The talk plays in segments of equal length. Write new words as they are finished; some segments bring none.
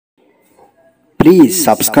Please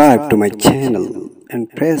subscribe to my channel and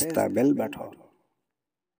press the bell button.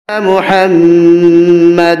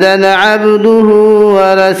 محمدا عبده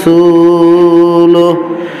ورسوله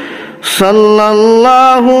صلى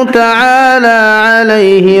الله تعالى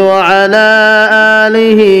عليه وعلى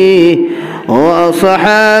آله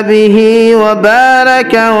وأصحابه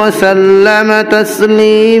وبارك وسلم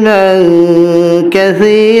تسليما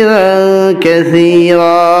كثيرا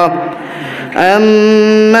كثيرا.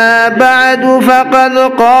 أما بعد فقد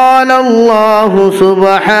قال الله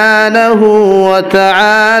سبحانه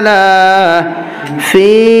وتعالى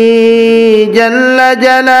في جل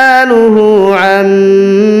جلاله عم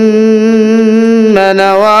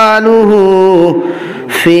نواله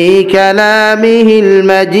في كلامه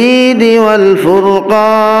المجيد والفرقان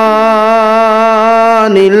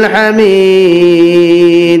الحميد.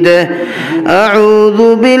 أعوذ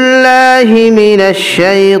بالله من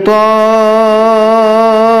الشيطان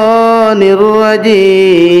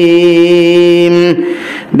الرجيم.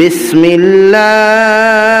 بسم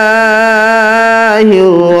الله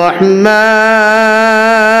الرحمن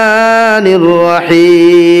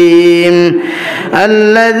الرحيم.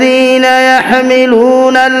 الذين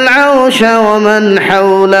يحملون العرش ومن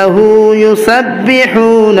حوله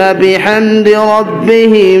يسبحون بحمد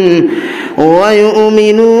ربهم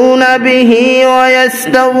ويؤمنون به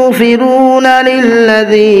ويستغفرون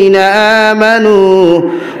للذين آمنوا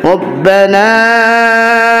ربنا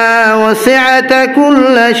وسعت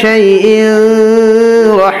كل شيء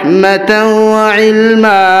رحمة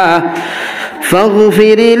وعلما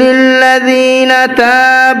فاغفر للذين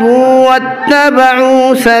تابوا واتبعوا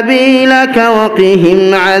سبيلك وقهم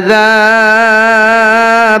عذاب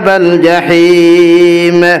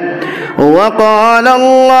الجحيم. وقال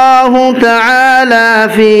الله تعالى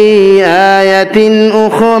في آية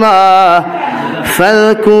أخرى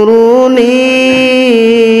فاذكروني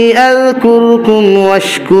أذكركم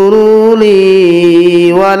واشكروا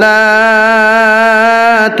لي ولا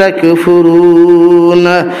تكفرون.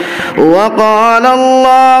 وقال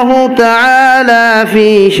الله تعالى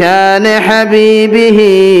في شان حبيبه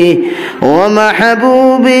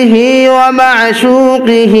ومحبوبه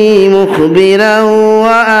ومعشوقه مخبرا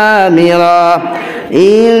وآمرا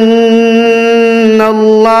إن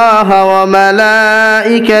الله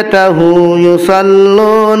وملائكته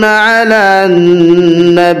يصلون على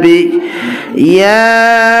النبي يا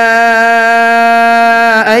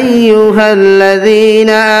أيها الذين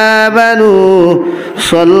آمنوا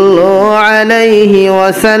صلوا عليه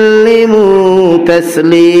وسلموا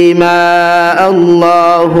تسليما.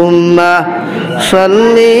 اللهم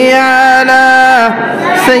صل على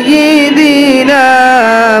سيدنا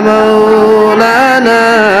مولانا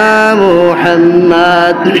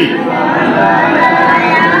محمد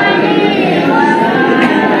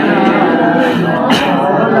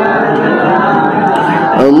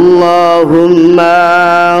اللهم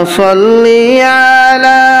صل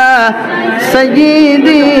على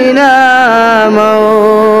سيدنا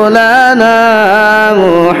مولانا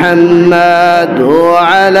محمد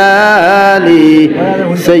وعلى آل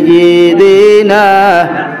سيدنا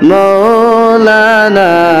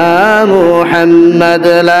مولانا محمد.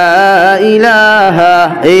 لا إله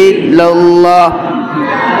إلا الله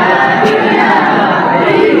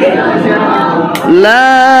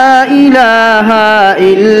لا إله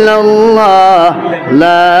إلا الله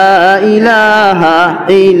لا إله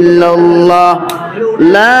إلا الله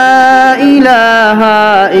لا إله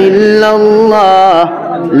إلا الله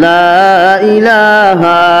لا إله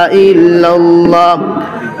إلا الله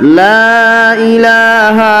لا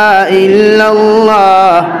إله إلا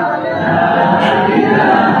الله.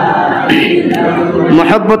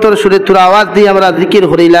 محبتর সুরে তোর আওয়াজ দিয়ে আমরা জিকির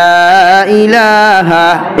করি লা ইলাহা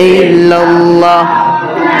ইল্লাল্লাহ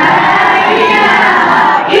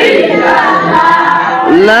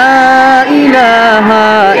লা ইলাহা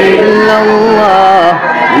ইল্লাল্লাহ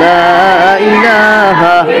লা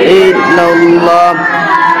ইলাহা ইল্লাল্লাহ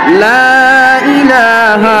লা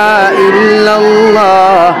ইলাহা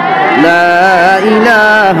ইল্লাল্লাহ লা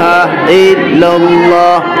ইলাহা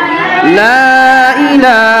ইল্লাল্লাহ لا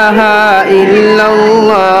إله إلا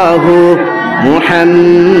الله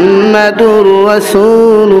محمد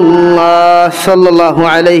رسول الله صلى الله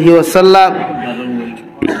عليه وسلم.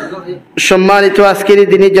 সম্মানিত আজকের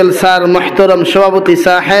দিনী জলসার মুহতারাম সভাপতি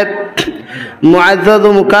সাহেব, মুআজ্জাজ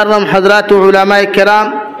ও মুকাররম হযরত উলামায়ে কেরাম,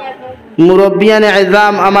 মুরব্বিয়ানে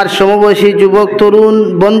ইজাম, আমার সমবয়সী যুবক তরুণ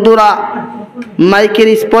বন্ধুরা, মাইকের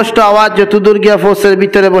স্পষ্ট আওয়াজ যতদূর গিয়া ফোর্সের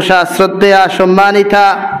ভিতরে বসা শ্রদ্ধেয়া সম্মানিতা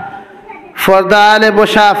ফর্দা আলে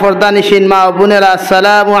বসা ফর্দা নিশিন মা বোনেরা,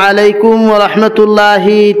 আসসালামু আলাইকুম ওয়া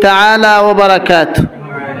রাহমাতুল্লাহি তাআলা ওয়া বারাকাতুহু।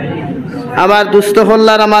 আমার দুস্থ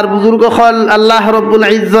হল্লার আমার বুজুর্গ হল আল্লাহ রব্বুল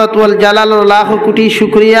ইজ্জত ওয়াল জালালুর লাখ কোটি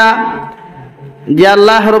শুকরিয়া যে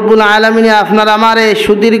আল্লাহ রব্বুল আলামিনে আপনার আমারে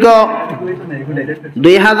সুদীর্ঘ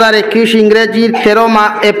 2021 ইংরেজির 13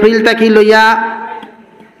 এপ্রিল থেকে লইয়া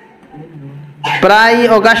প্রায়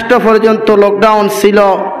অগাস্ট পর্যন্ত লকডাউন ছিল।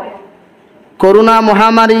 করোনা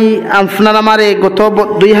মহামারী আপনার আমারে গত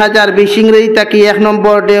 2020 ইংরেজি থেকে 1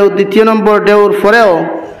 নম্বর ডেউ 2 নম্বর ডেউর পরেও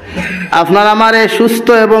আপনার আমারে সুস্থ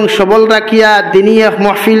এবং সবল রাখিয়া দিনী এক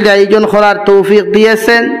মাহফিল আয়োজন করার তৌফিক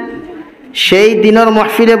দিয়েছেন। সেই দিনের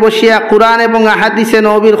মাহফিলে বসিয়া কুরআন এবং আহাদিসে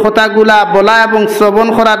নবীর কথাগুলা বলা এবং শ্রবণ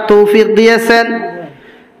করার তৌফিক দিয়েছেন।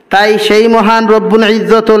 তাই সেই মহান রব্বুল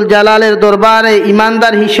ইজ্জতুল জালালের দরবারে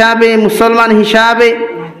ইমানদার হিসাবে, মুসলমান হিসাবে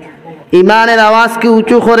ইমানের আওয়াজকে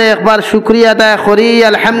উঁচু করে একবার শুকরিয়া আদায় করি,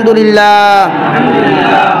 আলহামদুলিল্লাহ।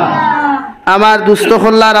 আমার দুস্থ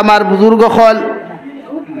হল্লার আমার বুজুর্গ হল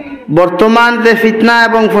বর্তমান যে ফিতনা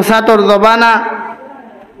এবং ফসাদর জবানা,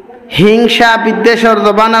 হিংসা বিদ্বেষর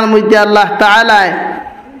জবানার মধ্যে আল্লাহ তাআলা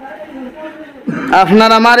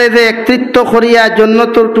আপনার আমারে যে একত্রিত করিয়া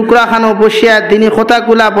জন্নতর টুকরাখানো বসিয়া দিনী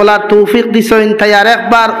কথাগুলা বলার তৌফিক দিছেন, তাই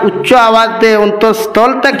আরেকবার উচ্চ আওয়াজ দিয়ে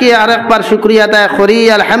অন্তঃস্থল থেকে আরেকবার শুকরিয়া আদায় করি,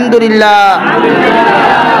 আলহামদুলিল্লাহ।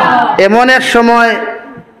 এমন এক সময়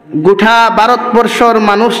গোটা ভারতবর্ষর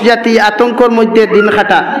মানুষ জাতি আতঙ্কর মধ্যে দিন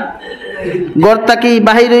কাটা। ঘর থাকি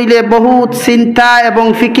বাহির হইলে বহুত চিন্তা এবং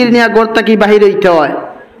ফিকির নিয়ে ঘর থাকি বাহির হইতে হয়।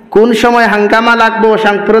 কোন সময় হাঙ্গামা লাগবো,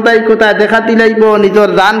 সাম্প্রদায়িকতা দেখা দিলাইব, নিজের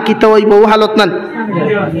জান কিতে হইব, ও হালত না।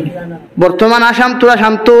 বর্তমান আসাম তোরা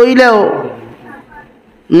শান্ত হইলেও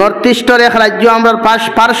নর্থ ইস্টের এক রাজ্য, আমরা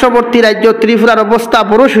পার্শ্ববর্তী রাজ্য ত্রিপুরার অবস্থা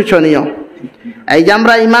বড় শোচনীয়। এই যে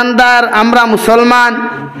আমরা ইমানদার, আমরা মুসলমান,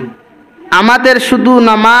 আমাদের শুধু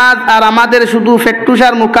নামাজ আর আমাদের শুধু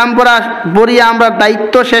ফেট্টুসার মুকাম বরিয়া আমরা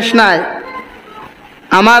দায়িত্ব শেষ নাই।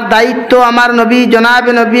 আমার দায়িত্ব আমার নবী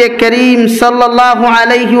জনাবে নবী করিম সাল্লাল্লাহু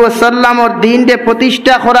আলাইহি ওয়াসাল্লামর দ্বীনকে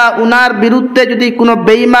প্রতিষ্ঠা করা। উনার বিরুদ্ধে যদি কোনো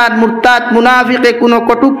বেঈমান মুরতাদ মুনাফিকে কোনো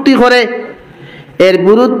কটূক্তি করে, এর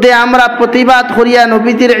বিরুদ্ধে আমরা প্রতিবাদ করিয়া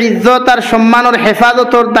নবীজির ইজ্জত আর সম্মানের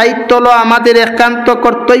হেফাজতর দায়িত্ব হলো আমাদের একান্ত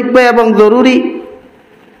কর্তব্য এবং জরুরি।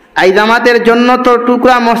 আজ আমাদের জন্য তো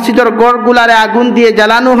টুকরা মসজিদের গড়গুলারে আগুন দিয়ে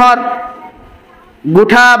জ্বালানো হর।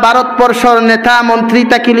 গোটা ভারতবর্ষর নেতা মন্ত্রী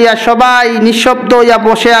তাকিলিয়া সবাই নিঃশব্দ হইয়া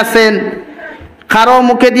বসে আছেন। কারো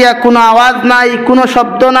মুখে দিয়া কোনো আওয়াজ নাই, কোনো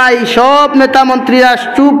শব্দ নাই, সব নেতা মন্ত্রীরা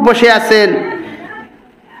চুপ বসে আছেন।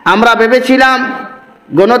 আমরা ভেবেছিলাম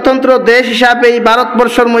গণতন্ত্র দেশ হিসাবে এই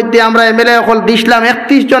ভারতবর্ষের মধ্যে আমরা এমএলএ হল দিছিলাম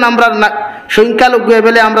 31 জন, আমরা সংখ্যালঘু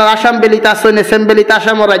এমএলএ আমরা আসাম বেলিতে আসেন, অ্যাসেম্বলিতে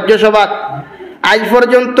আসাম ও রাজ্যসভা। আজ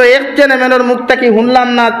পর্যন্ত একজন এমএলএর মুখ থেকে শুনলাম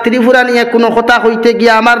না ত্রিপুরা নিয়ে কোনো কথা হইতে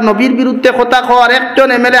গিয়ে আমার নবীর বিরুদ্ধে কথা হওয়ার একজন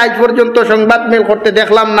এমএলএ আজ পর্যন্ত সংবাদ মেল করতে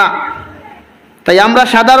দেখলাম না। তাই আমরা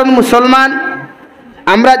সাধারণ মুসলমান,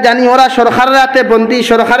 আমরা জানি ওরা সরকারের হাতে বন্দী,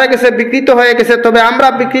 সরকারের কাছে বিকৃত হয়ে গেছে, তবে আমরা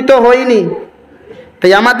বিকৃত হইনি।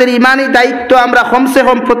 তাই আমাদের ইমানি দায়িত্ব আমরা কমসে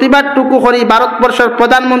কম প্রতিবাদটুকু করি। ভারতবর্ষের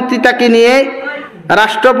প্রধানমন্ত্রীটাকে নিয়ে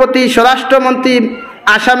রাষ্ট্রপতি, স্বরাষ্ট্রমন্ত্রী,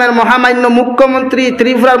 আসামের মহামান্য মুখ্যমন্ত্রী,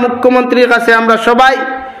 ত্রিপুরার মুখ্যমন্ত্রীর কাছে আমরা সবাই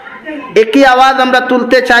একই আওয়াজ আমরা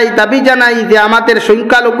তুলতে চাই, দাবি জানাই যে আমাদের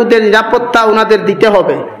সংখ্যালঘুদের নিরাপত্তা ওনাদের দিতে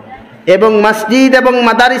হবে এবং মসজিদ এবং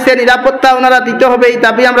মাদারিসের নিরাপত্তা ওনারা দিতে হবে। এই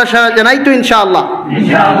দাবি আমরা জানাই তো ইনশাআল্লাহ,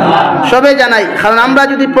 সবে জানাই। কারণ আমরা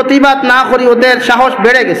যদি প্রতিবাদ না করি ওদের সাহস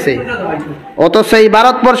বেড়ে গেছে। অথচ এই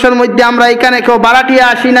ভারতবর্ষের মধ্যে আমরা এখানে কেউ বারাটিয়া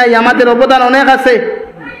আসি নাই, আমাদের অবদান অনেক আছে।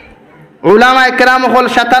 উলামায়ে কেরাম হল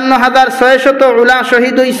 57,600 উলামা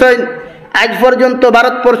শহীদ হইছেন। আজ পর্যন্ত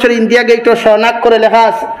ভারতবর্ষের ইন্ডিয়া গেটও শনাক করে লেখা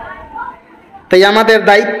আছে। তাই আমাদের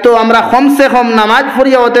দায়িত্ব আমরা কমসে কম নামাজ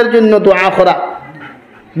পড়িয়া ওদের জন্য দোয়া করা,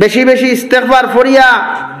 বেশি বেশি ইস্তেগফার পড়িয়া,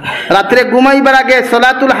 রাত্রে ঘুমাইবার আগে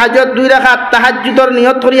সলাতুল হাজত 2 রাকাত তাহাজ্জুদের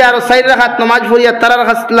নিয়ত করিয়া আর 4 রাকাত নামাজ পড়িয়া তারার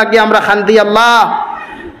কাছে লাগিয়ে আমরা খান্দি, আল্লাহ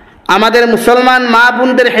আমাদের মুসলমান মা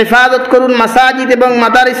বোনদের হেফাজত করুন, মাসাজিদ এবং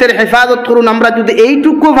মাদারিসের হেফাজত করুন। আমরা যদি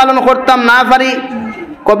এইটুকু পালন করতাম না পারি,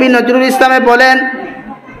 কবি নজরুল ইসলামে বলেন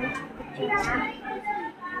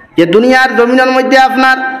যে দুনিয়ার জমিনের মধ্যে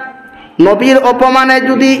আপনার নবীর অপমানে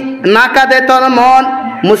যদি না কাঁদে তোর মন,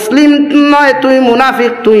 মুসলিম নয় তুই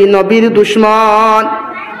মুনাফিক, তুই নবীর দুশ্মন।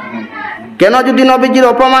 কেন যদি নবীজির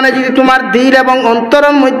অপমানে যদি তোমার দিল এবং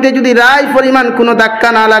অন্তরের মধ্যে যদি রায় পরিমাণ কোনো ধাক্কা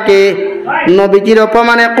না লাগে, নবীজির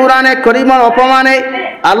অপমানে, কোরআনে করিমের অপমানে,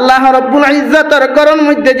 আল্লাহ রব্বুল ইজ্জতের ঘরের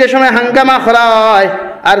মধ্যে যে সময় হাঙ্গামা করা হয়,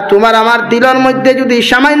 আর তোমার আমার দিলের মধ্যে যদি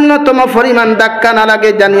সামান্যতম পরিমাণ ধাক্কা না লাগে,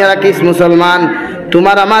 জানিয়ে রাখিস মুসলমান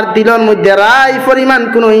তোমার আমার দিলের মধ্যে রাই পরিমাণ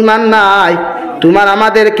কোনো ঈমান নাই, তোমার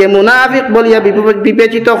আমাদেরকে মুনাফিক বলিয়া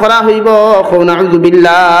বিবেচিত করা হইব। নাউযু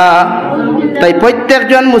বিল্লাহ। তাই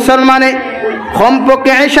প্রত্যেকজন মুসলমানে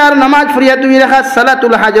কমপক্ষে এশার নামাজ পড়িয়া 2 রাকাত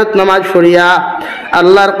সালাতুল হাজত নামাজ পড়িয়া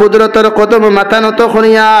আল্লাহর কুদরতের কদমে মাথা নত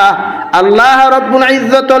করিয়া আল্লাহ রব্বুল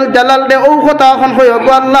ইজ্জতুল জালাল দে ও কথা এখন কই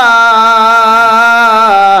গো আল্লাহ,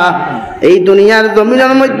 এই দুনিয়ার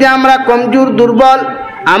জমিনের মধ্যে আমরা কমজোর দুর্বল,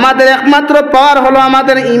 আমাদের একমাত্র পাওয়ার হলো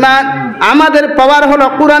আমাদের ঈমান, আমাদের পাওয়ার হলো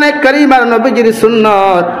কোরআনে কারীম আর নবীজির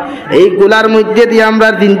সুন্নাত। এইগুলার মধ্যে দিয়ে আমরা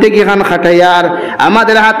জিন্দেগি খান খাটাইয়ার,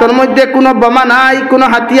 আমাদের হাতের মধ্যে কোনো বোমা নাই, কোনো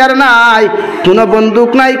হাতিয়ার নাই, কোনো বন্দুক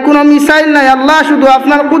নাই, কোনো মিসাইল নাই। আল্লাহ শুধু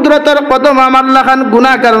আপনার কুদরতের কদম আমার লাখান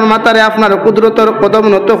গুনাহগার মাতারে আপনার কুদরতের কদম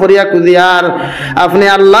নত করিয়া কুদিয়ার আপনি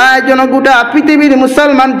আল্লাহ যেন গোটা পৃথিবীর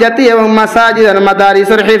মুসলমান জাতি এবং মাসাজিদ আর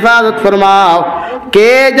মাদারিসের হেফাজত ফরমাও।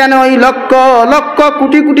 কে জানে ওই লক্ষ লক্ষ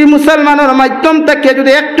কোটি কোটি মুসলমানের মাধ্যম থেকে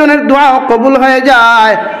যদি একজনের দোয়া কবুল হয়ে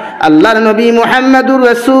যায়, আল্লাহর নবী মুহাম্মদুর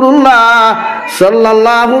রাসূলুল্লাহ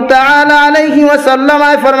সাল্লাল্লাহু তাআলা আলাইহি ওয়াসাল্লাম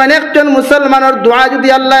ফরমান একজন মুসলমানের দোয়া যদি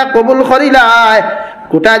আল্লাহ কবুল করিলায়,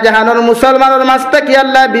 গোটা জাহানের মুসলমানের মাঝ থেকে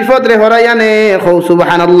আল্লাহ বিপদ রে হরাইয়া নে। কও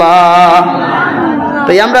সুবহানাল্লাহ।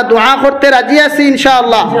 তাই আমরা দোয়া করতে রাজি আছি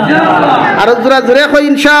ইনশাআল্লাহ, আর জোরে জোরে কই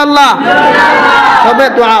ইনশাআল্লাহ। তবে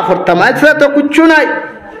দোয়া করতাম, এছাড়া তো কিচ্ছু নাই,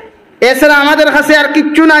 এছাড়া আমাদের কাছে আর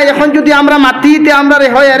কিচ্ছু নাই। এখন যদি আমরা মাটিতে আমরা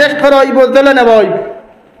হয় অ্যারেস্ট করা হইব, জেলে নেব হইব,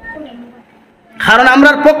 কারণ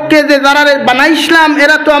আমরার পক্ষে যে যারা বানাইছিলাম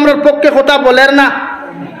এরা তো আমরার পক্ষে কথা বলের না।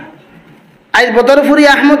 আজ বদরপুরি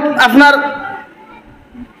আহমদ আপনার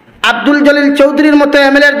আব্দুল জলিল চৌধুরীর মতো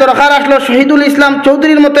এমএলএর দরকার আসলো, শহীদুল ইসলাম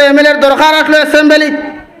চৌধুরীর মতো এমএলএর দরকার আসলো অ্যাসেম্বলি,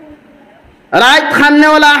 রাইত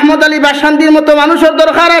খান্নেওয়ালা আহমদ আলী বাসান্দির মতো মানুষের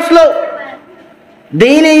দরকার আসলো,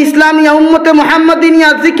 দ্বীনে ইসলামিয়া উম্মতে মুহাম্মাদিনিয়া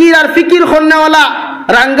জিকির আর ফিকির করনেওয়ালা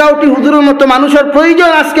রাঙ্গাউটি হুজুরের মতো মানুষের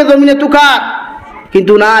প্রয়োজন আজকে জমিনে তুকার,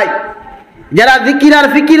 কিন্তু নাই। যারা জিকির আর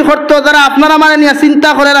ফিকির করতো, যারা আপনারা মানে নিয়ে চিন্তা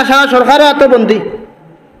করে, সারা সরকারও আত্মবন্দী।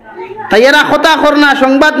 তাই এরা কথা কর না,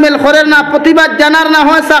 সংবাদ মেল করের না, প্রতিবাদ জানার না,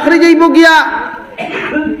 হয় চাকরি যাইব গিয়া,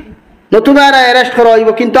 নতুবা এরা অ্যারেস্ট করা হইব।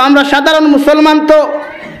 কিন্তু আমরা সাধারণ মুসলমান তো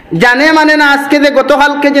জানে মানে না। আজকে যে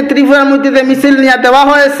গতকালকে যে ত্রিপুরার মধ্যে যে মিছিল নিয়ে দেওয়া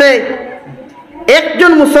হয়েছে,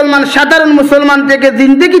 একজন মুসলমান সাধারণ মুসলমান থেকে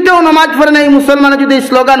জিন্দগিতেও নামাজ পড়ে না, এই মুসলমানের যদি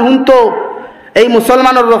স্লোগান শুনতো, এই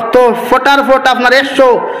মুসলমানের রক্ত ফোটার ফোট আপনার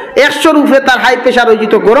 100 উপরে তার হাই প্রেশার হয়ে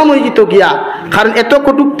যেত, গরম হয়ে যেত গিয়া, কারণ এত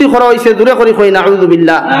কটুক্তি করা হয়েছে। দূরে করি কই নাউযু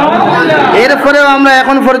বিল্লাহ। এরপরেও আমরা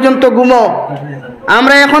এখন পর্যন্ত গুমো,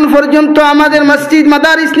 আমরা এখন পর্যন্ত আমাদের মসজিদ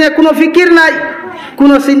মাদারিস নিয়ে কোনো ফিকির নাই,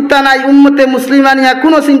 কোনো চিন্তা নাই, উম্মতে মুসলিমা নিয়ে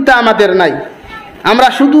কোনো চিন্তা আমাদের নাই। আমরা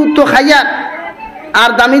শুধু তো খাইয়া আর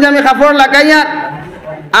দামি দামি কাপড় লাগাইয়া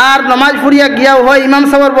আর নমাজ পড়িয়া গিয়াও হয় ইমাম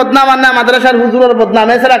সাহেবের বদনাম আর না মাদ্রাসার হুজুরের বদনাম,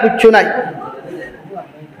 এছাড়া কিচ্ছু নাই।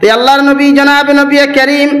 আল্লাহর নবী জনাব নবী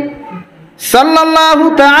করিম সাল্লাল্লাহু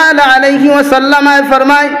তাআলা আলাইহি ওয়াসাল্লাম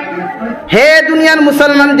ফরমায়, হে দুনিয়ার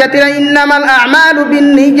মুসলমান জাতিরা, ইন্নামাল আমালু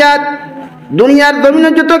বিন্নিয়াত, দুনিয়ার জমিনে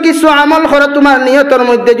যত কিছু আমল করো, তোমার নিয়তের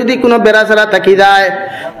মধ্যে যদি কোনো বেড়াচেরা থাকি যায়,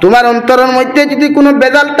 তোমার অন্তরের মধ্যে যদি কোনো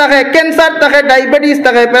বেজাল থাকে, ক্যান্সার থাকে, ডায়াবেটিস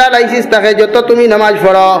থাকে, প্যারালাইসিস থাকে, যত তুমি নামাজ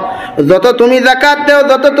পড়ো, যত তুমি যাকাত দাও,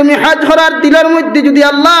 যত তুমি হজ করার দিলের মধ্যে যদি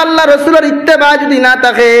আল্লাহ আল্লাহ রাসূলের ইত্তেবা যদি না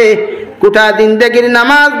থাকে, গোটা জিন্দেগির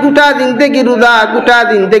নামাজ, গোটা জিন্দেগির রোজা, গোটা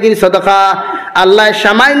জিন্দেগির সদকা, আল্লাহ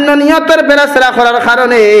সামান্য নিয়তের বেরাসরা করার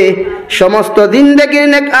কারণে সমস্ত জিন্দেগির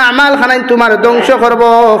নেক আমাল খানাই তোমার ধ্বংস করব।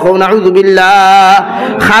 নাউযু বিল্লাহ।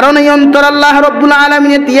 কারণ এই অন্তর আল্লাহ রাব্বুল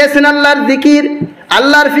আলামিন দিয়েছেন আল্লাহর জিকির,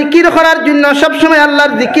 আল্লাহর ফিকির করার জন্য, সবসময়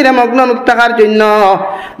আল্লাহর জিকিরে মগ্ন থাকার জন্য।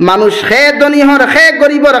 মানুষ খে ধনী হর, খে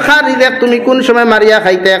গরিবর, খার রিজেক তুমি কোন সময় মারিয়া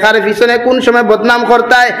খাইতে, খার পিছনে কোন সময় বদনাম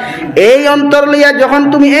করতায়, এই অন্তর লইয়া যখন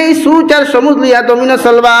তুমি এই সুচ আর সমুজ লইয়া দমিনে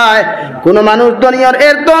চলবায়, কোন মানুষ ধনীর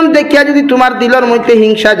এর দন দেখিয়া যদি তোমার দিলের মধ্যে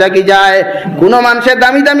হিংসা জাগি যায়, কোন মানুষের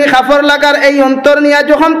দামি দামি কাপড় লাগার এই অন্তর নিয়া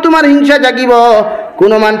যখন তোমার হিংসা জাগিব,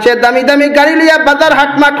 কোন মানুষের দামি দামি গাড়ি লিয়া বাজার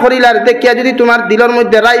হাটমাট করিলার দেখিয়া যদি তোমার দিলের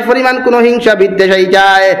মধ্যে রাই পরিমাণ কোন হিংসা বিদ্বেষ হয়ে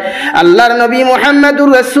যায়, আল্লাহর নবী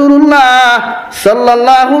মুহাম্মদুর রাসূলুল্লাহ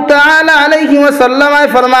সাল্লাল্লাহু তাআলা আলাইহি ওয়াসাল্লাম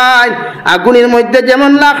ফরমায়, আগুনের মধ্যে যেমন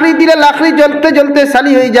লাকড়ি দিলে লাকড়ি জ্বলতে জ্বলতে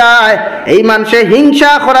সালি হয়ে যায়, এই মানুষে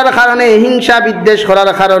হিংসা করার কারণে, হিংসা বিদ্বেষ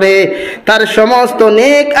করার কারণে তার সমস্ত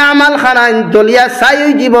নেক আমাল খানায় দলিয়া ছাই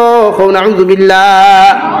হয়ে যাব। নাউযু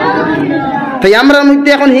বিল্লাহ। তাই আমরা মধ্যে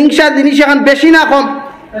এখন হিংসা জিনিস এখন বেশি না কম?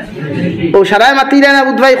 ও সারায় মাতিরা না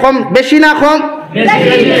বুধভাই, কম বেশি না কম?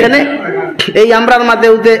 এই আমরার মাঝে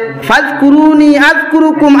যে ফাজকুরুনি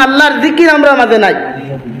আযকুরুকুম, আল্লাহর জিকির আমরার মাঝে নাই,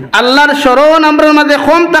 আল্লাহর স্মরণ আমরার মাঝে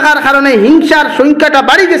কম থাকার কারণে হিংসার সংখ্যাটা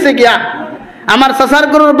বাড়ি গেছে গিয়া। আমার চাচার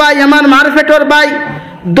গরুর ভাই, আমার মারফেটর ভাই,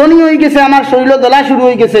 দনি হয়ে গেছে, আমার শরীর জ্বলা শুরু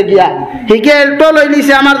হয়ে গেছে গিয়া, হিকে এল্টো লই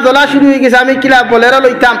লিছে, আমার জ্বলা শুরু হয়ে গেছে, আমি কিলা বলেরো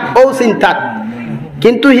লইতাম ও চিন্তা।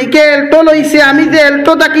 কিন্তু হিকে এল্টো লইছে, আমি যে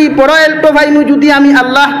এল্টো থাকি বড় এল্টো ভাইমু, যদি আমি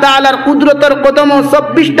আল্লাহ তাআলার কুদরতের কদম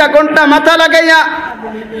 24টা ঘন্টা মাথা লাগাইয়া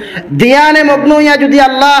ধ্যানে মগ্ন হইয়া যদি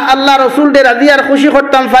আল্লাহ রসুলদের রাজি আর খুশি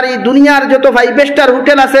করতাম পারি, দুনিয়ার যত 5 স্টার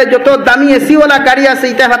হোটেল আছে, যত দামি এসিওয়ালা গাড়ি আছে,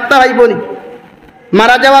 এটা ভাবতে পাইবনি।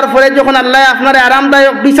 মারা যাওয়ার পরে যখন আল্লাহ আপনার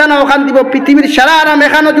আরামদায়ক বিছানা ওখান দিব, পৃথিবীর সারা আরাম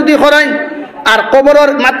এখানেও যদি করেন, আর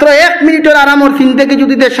কবরের মাত্র 1 মিনিটের আরামর চিন্তাকে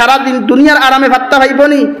যদি সারাদিন দুনিয়ার আরামে ভাবতে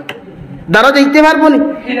পাইবনি, দাঁড়ো যাইতে পারবো নি।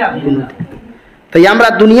 তাই আমরা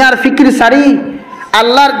দুনিয়ার ফিকির সারি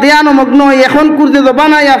আল্লাহর ধ্যান মগ্ন এখন করতে জবা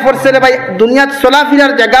নাই ফরছে রে ভাই, দুনিয়াত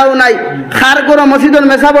চলাফেরার জায়গাও নাই। খার গরম মসজিদের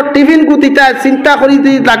মেসাবর টিফিন কুতিটা চিন্তা করি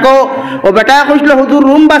থাকো, ও বেটা কইছিল হুজুর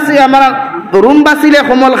রুম বাসি, আমার রুম বাসিলে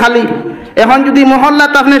সমল খালি। এখন যদি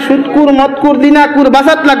মহল্লাত আপনি সুদকুর মদকুর দিনাকুর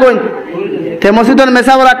বাসাত লাগেন, তে মসজিদের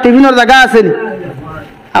মেসাবর আর টিফিনের জায়গা আছে নি?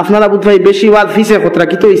 আপনারা বুঝ ভাই বেশি ওয়াজ ফিসে কতরা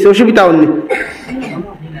কি তো হইছে, অসুবিধা হয়নি।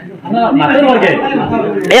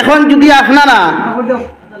 এখন যদি আপনারা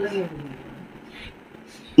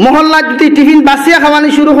মহল্লা যদি টিফিন বাসিয়া খাওয়ানি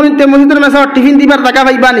শুরু করেন, তে মসজিদের মেসাবর টিফিন দিবার জায়গা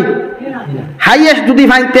পাইবানি? হাইয়েস্ট যদি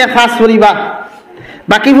ভাইতে 5 পরিবার,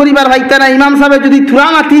 বাকি পরিবার ভাইতা না। ইমাম সাহেব যদি থুরা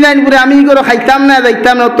মাতি লাইন করে আমি করে খাইতাম না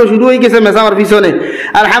যাইতাম না, তো শুরু হয়ে গেছে মেসাবার পিছনে।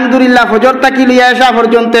 আলহামদুলিল্লাহ ফজর তাকি লইয়া আসা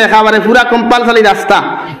পর্যন্ত একেবারে পুরা কম্পালসারি রাস্তা।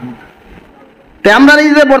 তে আমরা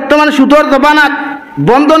এই যে বর্তমান সুদর জবানাত,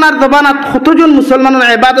 বন্দনার জবানাত কতজন মুসলমানের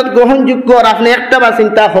ইবাদত গ্রহণযোগ্য, আর আপনি একটা বা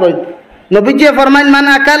চিন্তা করেন। নবীজি ফরমাইন মান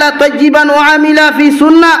আকালা তাইয়িবান ওয়া আমিলা ফি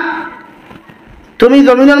সুন্নাহ, তুমি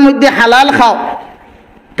জমিনের মধ্যে হালাল খাও।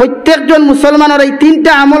 প্রত্যেকজন মুসলমানের এই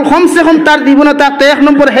 3টা আমল কমসে কম তার জীবনে থাকতো। 1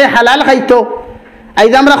 নম্বর হে হালাল খাইতো। এই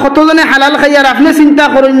যে আমরা কতজনে হালাল খাই, আর আপনি চিন্তা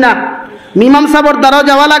করেন না মিমাম সাবর দ্বারা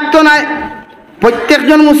যাওয়া লাগতো না।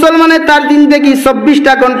 প্রত্যেকজন মুসলমানের তার জিন্দেগি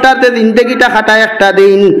 24টা ঘন্টাতে জিন্দেগিটা খাটায় একটা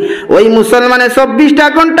দিন। ওই মুসলমানের 24টা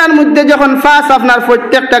ঘন্টার মধ্যে যখন 5 আপনার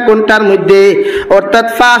প্রত্যেকটা ঘন্টার মধ্যে অর্থাৎ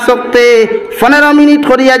 5 ওয়াক্তে 15 মিনিট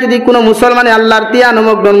করিয়া যদি কোনো মুসলমানে আল্লাহর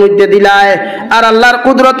তিয়ানমগ্নের মধ্যে দিলায়, আর আল্লাহর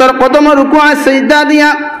কুদরতের কদম রুকুআ সিজদা দিয়া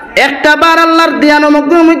একটা বার আল্লাহর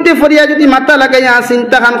ধ্যানমগ্নের মধ্যে ফরিয়া যদি মাথা লাগাইয়া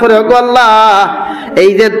চিন্তা খান করে, গো আল্লাহ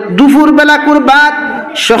এই যে দুপুর বেলা কুরবাত,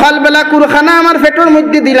 সকাল বেলা কুর খানা আমার পেটের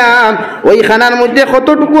মধ্যে দিলাম, ওই খানার মধ্যে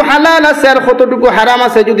কতটুকু হালাল আছে আর কতটুকু হারাম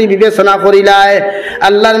আছে যদি বিবেচনা করিলায়,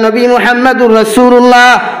 আল্লাহর নবী মুহাম্মদুর রাসূলুল্লাহ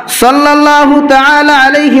সাল্লাল্লাহু তাআলা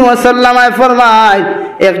আলাইহি ওয়াসাল্লাম ফরমায়,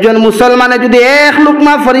 একজন মুসলমানে যদি 1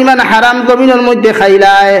 লুকমা পরিমাণ হারাম জমিনের মধ্যে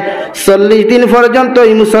খাইলায়, 40 দিন পর্যন্ত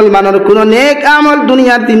এই মুসলমানের কোনো নেক আমল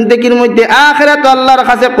দুনিয়ার জিন্দেগির মধ্যে আখিরাত আল্লাহর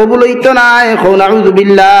কাছে কবুল হইতো না। নাউযু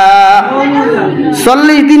বিল্লাহ।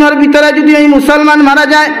 40 দিনের ভিতরে যদি এই মুসলমান মারা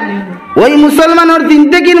যায়, ওই মুসলমানের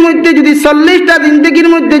জিন্দেগির মধ্যে যদি 40টা জিন্দেগির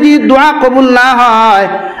মধ্যে যদি দোয়া কবুল না হয়,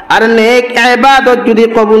 আর নেক ইবাদত যদি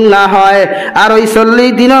কবুল না হয়, আর ওই 40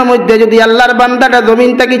 দিনের মধ্যে যদি আল্লাহর বান্দাটা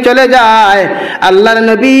জমিন থেকে চলে যায়, আল্লাহর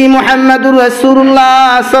নবী মুহাম্মদুর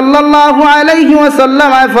রাসূলুল্লাহ সাল্লাল্লাহু আলাইহি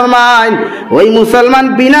ওয়াসাল্লাম ফরমায়, ওই মুসলমান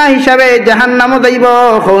বিনা হিসাবে জাহান্নামে যাইব।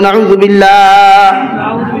 নাউযু বিল্লাহ।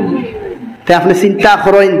 তাই আপনি চিন্তা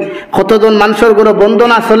করেন কতজন মানুষের গড়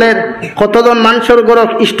বন্দনা চলের, কতজন মানুষের গড়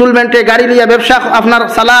ইনস্টলমেন্টে গাড়ি লিয়া ব্যবসা আপনার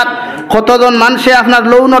চালার, কতজন মানুষে আপনার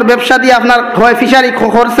লোনের ব্যবসা দিয়ে আপনার হয় ফিশারি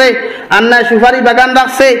করছে, আন্নায় সুপারি বাগান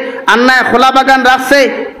রাখছে, আন্নায় খোলা বাগান রাখছে।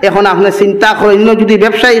 এখন আপনি চিন্তা করেন, যদি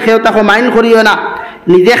ব্যবসায়ী খেয়েও তাকে মাইন্ড করিও না,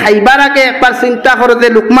 নিজে খাইবার আগে একবার চিন্তা করে যে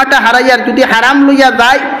লুকমাটা হারাইয়ার যদি হারাম লইয়া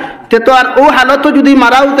যায়, তে তো আর ও হালতো যদি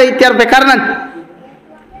মারাও যায় তার বেকার না।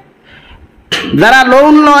 যারা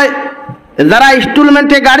লোন লয়, যারা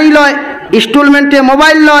ইনস্টলমেন্টে গাড়ি লয়, ইনস্টলমেন্টে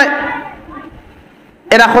মোবাইল লয়,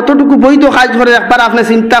 এরা কতটুকু বৈধ কাজ করে একবার আপনি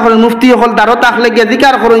চিন্তা করেন। মুফতি হল দ্বারো তাহলে গিয়ে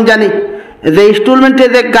জিকার করুন জানি যে ইনস্টলমেন্টে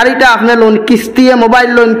যে গাড়িটা আপনি লোন, কিস্তিয়ে মোবাইল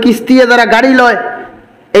লোন, কিস্তিয়ে যারা গাড়ি লয়,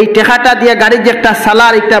 এই টাকাটা দিয়ে গাড়ির যে একটা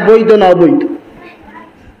সালার, একটা বৈধ না অবৈধ?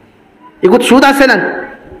 এগুলো সুদ আছে না?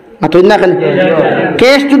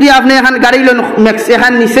 কেস যদি আপনি এখন গাড়ি লোন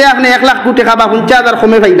এখান নিচে আপনি 1 লাখ টাকা বা 50,000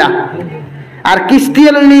 কমে পাইলা, আর কিস্তি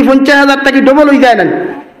লইলে 50,000 টাকা ডবল হয়ে যায় না।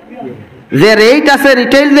 যে রেট আছে,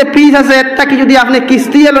 রিটেল যে ফিস আছে, এটা কি যদি আপনি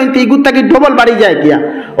কিস্তি লইন এগুলো টাকা ডবল বাড়ি যায় গিয়া,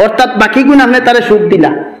 অর্থাৎ বাকি গুণ আপনি তারে সুদ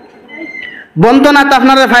দিলা। বন্ধনাত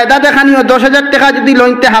আপনার ফায়দা দেখানিও 10,000 টাকা যদি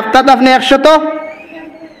লইতে হাফতাত আপনি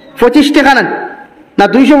 125 টাকা নেন না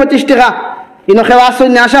 225 টাকা। ইনো খেওয়া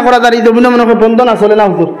আসলে আশা করা যায় এই জমিন মনে হয় বন্ধনা চলে না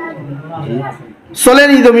হুজুর, চলে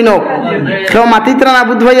এই জমিন খেও মাতিত্রা না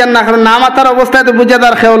বুধ ভাইয়ার না, কারণ না মাতার অবস্থায় তো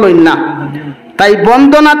বুঝাদার খেও লইন না। তাই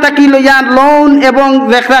বন্দনা তাকি লইয়া লোন এবং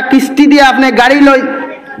দেখা কিস্তি দিয়ে আপনি গাড়ি লইন,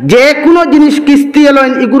 যে কোনো জিনিস কিস্তি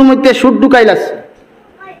লইন, এগুলোর মধ্যে সুদ ঢুকাইলাস।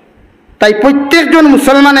 তাই প্রত্যেকজন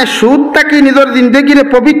মুসলমানের সুদ থাকি নিজের জিন্দগিরে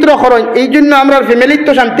পবিত্র করেন। এই জন্য আমরা ফ্যামিলির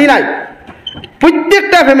তো শান্তি নাই।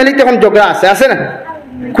 প্রত্যেকটা ফ্যামিলিতে এখন ঝগড়া আছে না?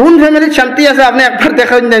 কোন ফ্যামিলির শান্তি আছে আপনি একবার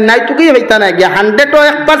দেখেন নাই? টুকুই হইতা না গিয়া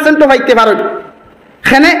 100% হইতে পারেন।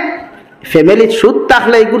 এখানে ফ্যামিলির সুদ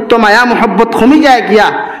থাকলে এগুর তো মায়া মোহব্বত কমে যায় গিয়া।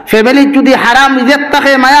 ফ্যামিলির যদি হারাম রিজেক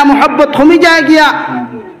থাকে মায়া মোহব্বত কমে যায় গিয়া।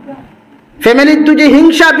 ফ্যামিলির যদি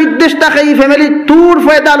হিংসা বিদ্বেষ থাকে এই ফ্যামিলির তুর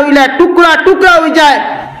ফয়দা লইলে টুকরা টুকরা হয়ে যায়।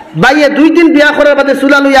 বাইয়ে 2-3 বিয়া করার বাদে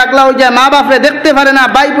চুলা লই আগলা হয়ে যায়, মা বাপরে দেখতে পারে না,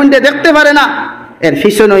 ভাই বোনকে দেখতে পারে না। এর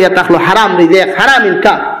পিছনে হইয়া থাকলো হারাম রিজেক, হারাম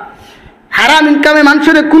ইনকাম। হারাম ইনকামে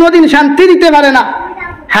মানুষের কোনোদিন শান্তি দিতে পারে না।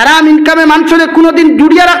 হারাম ইনকামে মানুষের কোনোদিন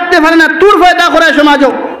জুড়িয়ে রাখতে পারে না, তুর ফয়দা করে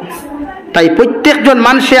সমাজও। তাই প্রত্যেকজন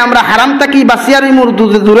মানুষে আমরা হারাম থাকি বাঁচিয়ার ইমুর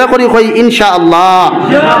দূরে করি কই ইনশাআল্লাহ।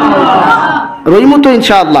 রইমু তো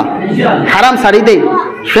ইনশাআল্লাহ, হারাম সারি দেই,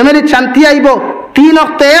 ফ্যামিলির শান্তি আইব। 3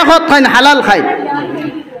 ওয়াক্ত এক হত খাই হালাল খাই।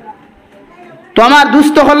 তো আমার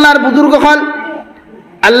দুস্থ হল্লার বুজুর্গ হল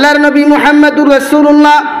আল্লাহর নবী মুহাম্মদুর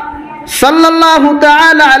রাসূলুল্লাহ সাল্লাল্লাহু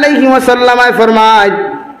তাআলা আলাইহি ওয়াসাল্লাম ফরমায়,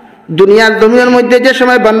 দুনিয়ার জমিনের মধ্যে যে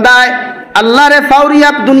সময় বান্দায় আল্লাহরে ফাউরিয়া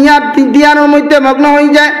দুনিয়ার দিয়ানোর মধ্যে মগ্ন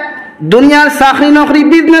হয়ে যায়, দুনিয়ার চাকরি নকরি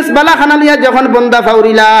বিজনেস বালা খানা লিয়া যখন বন্দা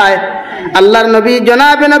ফাউরিলায়, আল্লাহর নবী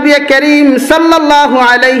জনাবে নবী করিম সাল্লাল্লাহু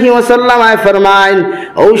আলাইহি ওয়াসাল্লাম ফরমায়,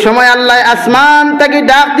 ওই সময় আল্লাহ আসমান থেকে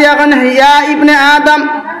ডাক দিয়া কোন ইয়া ইবনে আদম,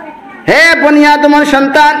 হে বনি আদমের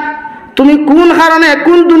সন্তান, তুমি কোন কারণে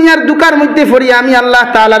কোন দুনিয়ার দুকার মধ্যে ফরিয়া আমি আল্লাহ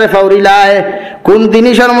তাআলারে ফাউরিলায়, কোন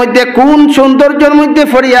জিনিসের মধ্যে কোন সৌন্দর্যের মধ্যে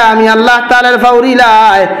ফরিয়া আমি আল্লাহ তাআলার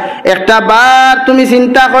ফাউরিলায়। একটা বার তুমি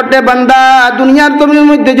চিন্তা করতে বান্দা, দুনিয়ার জমির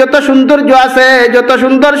মধ্যে যত সৌন্দর্য আছে, যত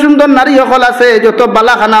সুন্দর সুন্দর নারী হল আছে, যত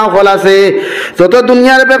বালাখানা হল আছে, যত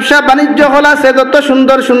দুনিয়ার ব্যবসা বাণিজ্য হল আছে, যত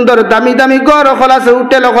সুন্দর সুন্দর দামি দামি ঘর হল আছে,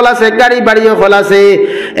 হোটেল হল আছে, গাড়ি বাড়ি হল আছে,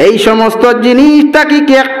 এই সমস্ত জিনিসটা কি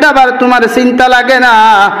একটা বার তোমার চিন্তা লাগে না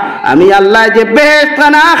আমি আল্লাহ যে বেহেশত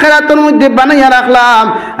খানা আখিরাতের মধ্যে বানাইয়া রাখলাম,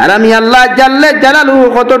 আর আমি আল্লাহ জাল্লে জালালু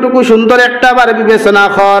কতটুকু সুন্দর একটা বার বিবেচনা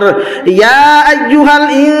কর। ইয়া আইয়ুহাল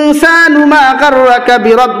ইনসানু মা গাররাকা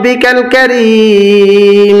বিরাব্বিকাল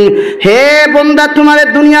কারীম, হে বান্দা তোমারে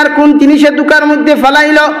দুনিয়ার কোন জিনিসে দুকার মধ্যে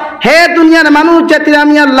ফলাইলো, হে দুনিয়ার মানুষ জাতির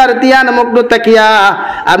আমি আল্লাহর ধ্যান মগ্ন তাকিয়া,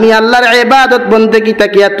 আমি আল্লাহর ইবাদত বন্দেগী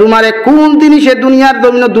তাকিয়া তোমারে কোন জিনিসে দুনিয়ার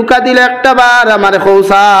জমিনে দুকা দিলে একটা বার আমারে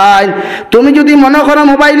খৌসাই। তুমি যদি মনে করো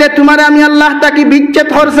মোবাইলে তোমারে আমি আল্লাহ তাকি বিচ্ছেদ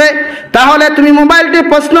করছে, তাহলে তুমি মোবাইলটি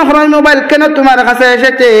প্রশ্ন করো মোবাইল কেন তোমার কাছে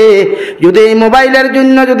এসেছে। যদি এই মোবাইলের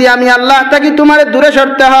জন্য যদি আমি আল্লাহ তাকি তোমার দূরে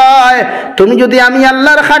সরতে হয়, তুমি যদি আমি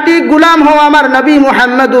আল্লাহর খাঁটি গোলাম হও, আমার নবী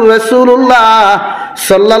মুহাম্মদুর রাসূলুল্লাহ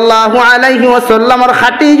সাল্লাল্লাহু আলাইহি ওয়াসাল্লামের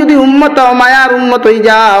খাঁটি যদি উম্মত ও মায়ার উম্মত হয়ে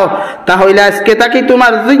যাও, তাহলে আজকে তাকি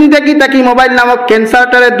তোমার জিন্দেগি তাকি মোবাইল নামক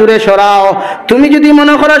ক্যান্সারটারে দূরে সরাও। তুমি যদি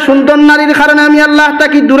মনে করো সুন্দর নারীর কারণে আমি আল্লাহ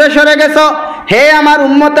তাকি দূরে সরে গেছো, হে আমার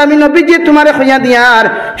উম্মত আমি নবীজি তোমারে খইয়া দিয়ার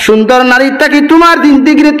সুন্দর নারীর তাকি তোমার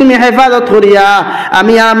জিন্দেগিরে তুমি হেফাজত করিয়া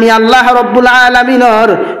আমি আল্লাহ রাব্বুল আলামিনের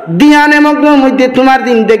দিয়ানে মগ্নের মধ্যে তোমার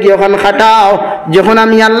জিন্দেগি ওখান খাটাও। যখন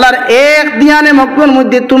আমি আল্লাহর এক দিয়ানে মগ্নের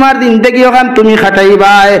মধ্যে তোমার জিন্দেগি ওখান তুমি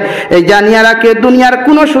খাটাইবাই, এই জানিয়া রাখে দুনিয়ার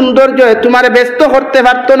কোন সৌন্দর্য তোমার ব্যস্ত করতে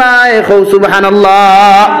পারতো না।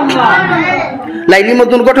 সুবহানাল্লাহ। লাইলি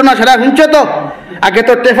মজনুর ঘটনা সারা শুনছো তো? আগে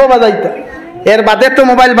তো টেফো বাজাইতো, এর বাদে তো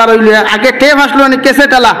মোবাইল বার হইল, আগে টেপ আসলো না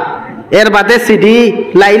ক্যাসেট আলা, এর বাদে সিডি।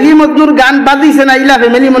 লাইলি মজনুর গান বাজিছে না ইলা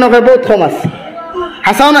ফ্যামিলি মনে করে বহুত কম আছে,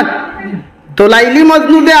 হাসাও না? তো লাইলি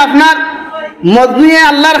মজনু যে আপনার মজনুয়ে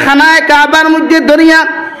আল্লাহর খানায় কাবার মধ্যে দরিয়া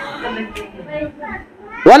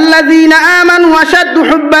ওয়াল্লাযীনা আমানু আশাদ্দু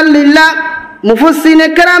হুব্বান লিল্লাহ, মুফাসসিরিনে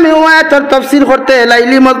কেরামে ওয়ায়াতের তাফসীর করতে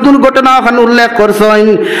লাইলি মজনুর ঘটনা ওখানে উল্লেখ করছেন।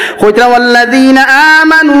 কইরা ওয়াল্লাযীনা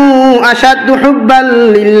আমানু আশাদ্দু হুব্বান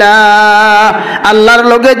লিল্লাহ, আল্লাহর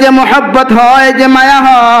লগে যে মহব্বত হয়, যে মায়া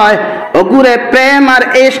হয়, ওগুরে প্রেম আর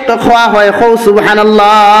ইশক খোয়া হয়।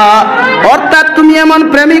 সুবহানাল্লাহ। অর্থাৎ তুমি এমন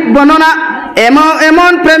প্রেমিক বনো না,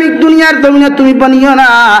 এমন প্রেমিক দুনিয়ার জমিনে তুমি বনিও না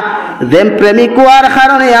যে প্রেমিক হওয়ার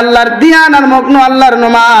কারণে আল্লাহর ধ্যান আর মগ্ন, আল্লাহর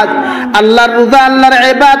নামাজ, আল্লাহর রোজা, আল্লাহর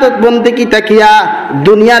ইবাদত বন্দেগী তাকিয়া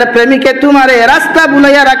দুনিয়ার প্রেমিকে তোমারে রাস্তা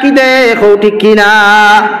বুলাইয়া রাখি দে। ঠিক কিনা?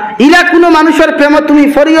 ইলা কোনো মানুষের প্রেম তুমি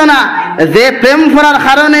ফরিও না যে প্রেম করার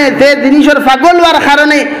কারণে, যে জিনিসের পাগল হওয়ার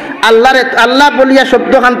কারণে আল্লাহ বলিয়া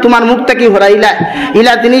শব্দ খান তোমার মুখ থেকে হরাইলা।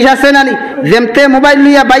 ইলা জিনিস আছে নানি, যেমতে মোবাইল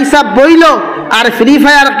লিয়া বাইসা বইল আর ফ্রি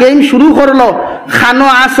ফায়ার গেম শুরু করলো, খানো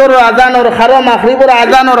আসর আজানোর, খারো মাগরিবর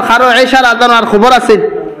আজানোর, খারো এশার আজানোর খবর আছে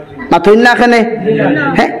মাথুন না খানে?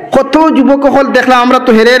 হ্যাঁ, কত যুবক হল দেখলাম আমরা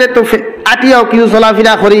তো হেরে হেরে তো আটিয়াও কিছু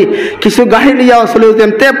চলাফেরা করি, কিছু গাড়ি লিয়াও চলে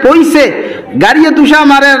যেমতে পয়সে গাড়িয়ে তুষা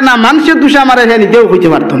মারে না মানুষের তুষা মারে, সে নিজেও হইতে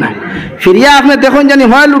পারতো না। ফিরিয়া আপনি দেখুন জানি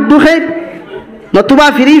হয় লুড্ডু খাই, নতুবা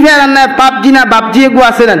ফ্রি ফায়ার না পাবজি না বাবজি এগু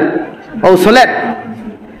আছে না ও চলে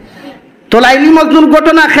তো লাইলি মজনুর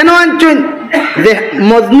ঘটনা কেন আনছেন যে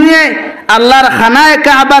মজনুয়ে আল্লাহর খানায়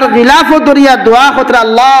কাবার গিলাফ দরিয়া দোয়া খতরা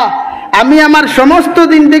আল্লাহ আমি আমার সমস্ত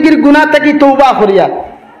জিন্দেগির গুনাহ থেকে তওবা করিয়া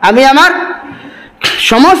আমি আমার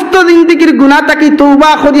সমস্ত জিন্দেগির গুনাহ থেকে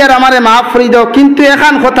তওবা করিয়া আমারে মাফ করে দাও কিন্তু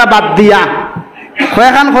এখান কথা বাদ দিয়া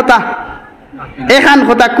এখান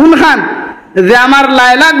কথা কোন খান যে আমার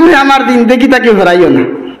লাইলা গুহে আমার জিন্দেগি থেকে ভরাইও না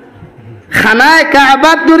খানায়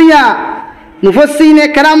কাবার দরিয়া মুফাসসিরিনে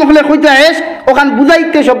কেরাম হলে কইতা ইশক ওখান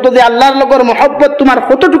বুঝাইতে শব্দ যে আল্লাহর লগর মহব্বত তোমার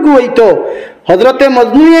কতটুকু হইতো হযরতে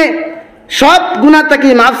মজনুয়ে সব গুনাহ থেকে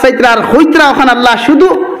মাফ চাইতরা আর হইতরা ওখান আল্লাহ শুধু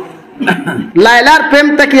লায়লার প্রেম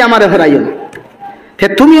থেকে আমারে হরাইও না তে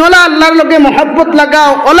তুমি ওলা আল্লাহর লগে মহব্বত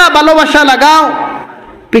লাগাও ওলা ভালোবাসা লাগাও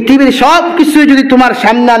পৃথিবীর সব কিছু যদি তোমার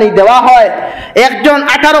সামনে আনি দেওয়া হয় একজন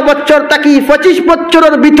 18 বছর থেকে 25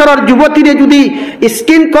 বছরের ভিতরের যুবতীরে যদি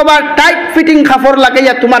স্কিন কভার টাইট ফিটিং কাপড়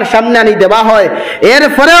লাগাইয়া তোমার সামনে আনি দেওয়া হয়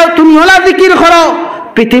এরপরেও তুমি ওলা জিকির করো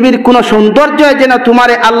পৃথিবীর কোন সৌন্দর্য যেন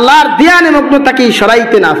তোমারে আল্লাহর ধ্যানে মগ্ন থাকি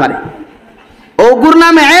সরাইতে না পারে ওগুর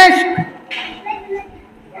নামে ইশক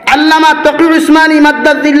আল্লামা তকি উসমানী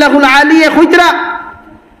মাদ্দাদিল্লাহুল আলিয়ে খুইতরা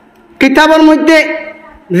কিতাবের মধ্যে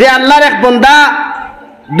যে আল্লাহর এক বান্দা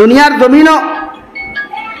দুনিয়ার জমিনও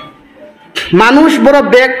মানুষ বড়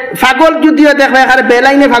পাগল যদিও দেখে আর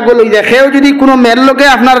বেলাইনে পাগল হয়ে যায় সেও যদি কোনো মেয়ের লোকে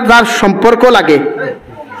আপনার যার সম্পর্ক লাগে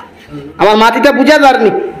আমার মাটিটা বুঝা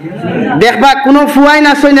যারনি দেখবা কোনো ফুয়াই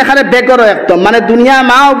না সই না খারে বেগরও একদম মানে দুনিয়া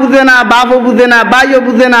মাও বুঝে না বাপও বুঝে না বাইও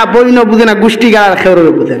বুঝে না বইনও বুঝে না গোষ্ঠী গাড়ার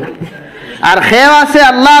খেয়েরও বুঝে না আর খেয়েও আছে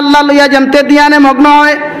আল্লাহ আল্লাহ লইয়া জমতে দিয়ানে মগ্ন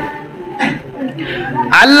হয়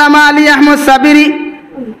আল্লামা আলী আহমদ সাবিরি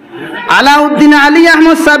আলাউদ্দিন আলী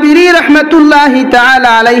আহমদ সাবিরি রহমতুল্লাহি তাআলা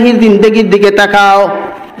আলাইহির জিন্দেগির দিকে তাকাও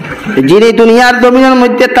যিনি দুনিয়ার জমিনের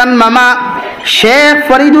মধ্যে তান মামা শেখ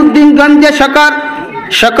ফরিদউদ্দিন গঞ্জে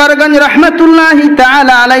शकरगंज रहमतुल्लाहि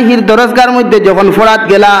ताआला आलाइहिर दरजगार मध्य যখন ফরাত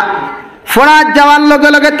গেলা ফরাত যাওয়ার লগে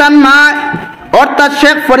লগে তান মা অর্থাৎ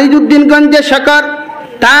শেখ ফরিদউদ্দিন গঞ্জে शकর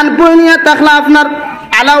তান বইনিয়া তাকলা আপনার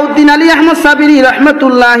আলাউদ্দিন আলী আহমদ সাবিরি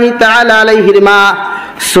রহমতুল্লাহি তাআলা আলাইহির মা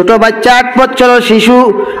ছোট বাচ্চা 8 বছরের শিশু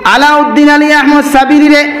আলাউদ্দিন আলী আহমদ সাবিরি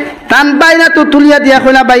রে তান বাইরে তো তুলিয়া দিয়া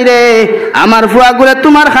কইলা বাইরে আমার ফুয়াগুরে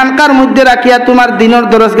তোমার খানকার মধ্যে রাখিয়া তোমার দিনের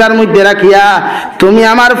দরজগার মধ্যে রাখিয়া তুমি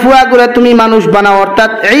আমার ফুয়াগুরে তুমি মানুষ বানাও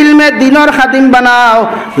অর্থাৎ ইলমে দিনের খাদিম বানাও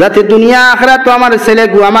যাতে দুনিয়া আখিরাত আমার ছেলে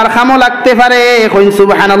গু আমার খামো লাগতে পারে কইন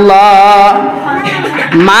সুবহানাল্লাহ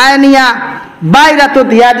মানিয়া বাইরে তো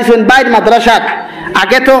দিয়া দিছেন বাইর মাদ্রাসাত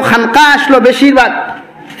আগে তো খানকা আসলো বেশিরভাগ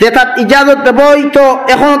যেটা ইজাজত দেবই তো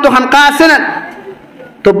এখনো তো খানকা আছে না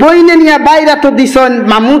তো বইনে নিয়ে বাইরে তো দিছেন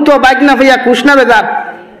মামু তো বাইকনা ভাইয়া কুশনা বেজার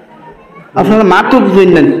আপনার মা তো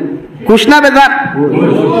বুঝলেন কুশনা বেজার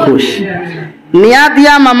খুশ নিয়া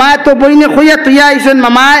দিয়া মামায় তো বইনে খুঁয়া তুইয়া আইছেন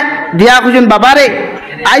মামায় দিয়া খুঁজেন বাবারে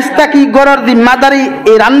আইসটা কি গরর জিম্মাদারি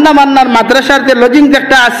এই রান্না বান্নার মাদ্রাসার যে লজিং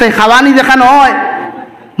একটা আছে খাওয়ানি যেখানে হয়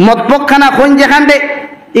মতপকখানা খোঁজ যেখান দে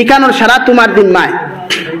ইকানোর সারা তোমার জিম্মায়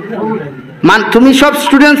মান তুমি সব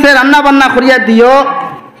স্টুডেন্টসে রান্না বান্না করিয়া দিও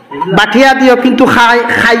বাঠিয়া দিও কিন্তু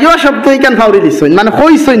খাইও শব্দ ইকান ফাউরি দিছইন মানে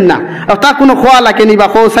কইছইন না তা কোনো খোয়া লাগেনি বা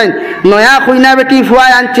কৌসাইন নয়া কইনা বেটি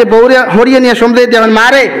ফুয়াই আনছে বউরে হরিয়ে নিয়ে সমঝে দেবেন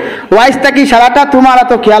মারে ওয়াইসটা কি সারাটা তোমার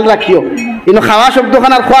তো খেয়াল রাখিও কিন্তু খাওয়া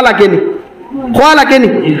শব্দখান আর খোয়া লাগেনি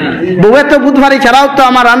বউয়ে তো বুধবারই ছাড়াও তো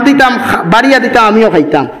আমার রান দিতাম বাড়িয়া দিতাম আমিও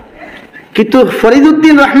খাইতাম কিন্তু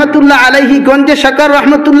ফরিদউদ্দিন রহমতুল্লাহ আলাইহি গঞ্জে शकর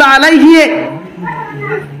রহমতুল্লাহ আলাইহি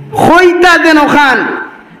খইতা দেন ওখান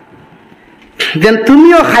যেন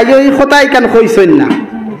তুমিও খাইও এই কথাই কেন কইছইন না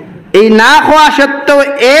এই না খাওয়া সত্ত্বেও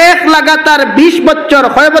এক লাগাতার 20 বছর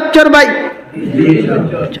কয় বছর ভাই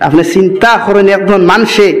আপনি চিন্তা করেন একজন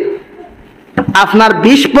মানুষে আপনার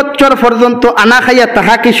 20 বছর পর্যন্ত আনা খাইয়া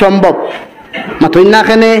তাহা কি সম্ভব মাতই না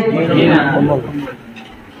কেনে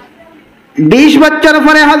 20 বছর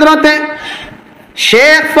পরে হযরতে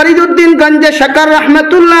শেখ ফরিদউদ্দিন গঞ্জে शकর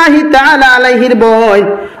রহমতুল্লাহি তাআলা আলাইহির বই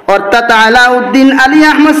অর্থাৎ আলাউদ্দিন আলী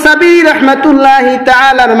আহমদ সাবিরি রহমতুল্লাহি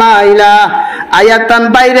তাআলার মাইলা আয়াতান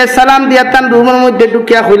বাইরে সালাম দিয়াতান রুমের মধ্যে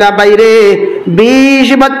ঢুকিয়া কইলা বাইরে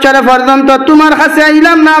 20 বছর পর্যন্ত তোমার কাছে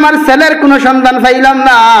আইলাম না আমার ছেলের কোনো সন্ধান পাইলাম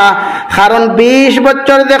না কারণ 20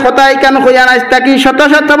 বছর যে কথাই কেন কইয়া আজটা কি শত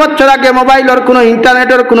শত বছর আগে মোবাইলের কোনো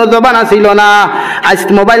ইন্টারনেটের কোনো জমানা ছিল না আজ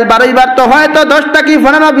মোবাইল বারইবার তো হয়তো 10টা কি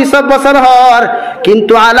 15-20 বছর হর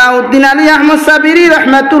কিন্তু আলাউদ্দিন আলী আহমদ সাবিরি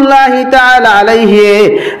রহমতুল্লাহি তাআলা আলাইহি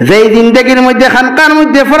যেই জিন্দেগির মধ্যে খানকার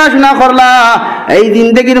মধ্যে পড়াশোনা করলা এই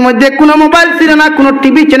জিন্দেগির মধ্যে কোনো মোবাইল ছিল না কোনো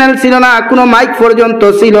টিভি চ্যানেল ছিল না কোনো মাইক পর্যন্ত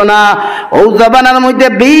ছিল না ও জবানার মধ্যে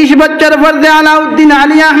 20 বছর পর যে আলাউদ্দিন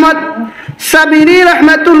আলী আহমদ সাবিরি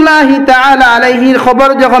রহমাতুল্লাহি তাআলা আলাইহির খবর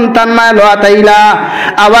যখন তান মায় লওয়া তাইলা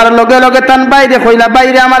আবার লগে লগে তান বাইরে কইলা,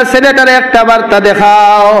 বাইরে আমার ছেলেটারে একটা বার্তা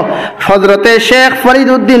দেখাও। হযরতে শেখ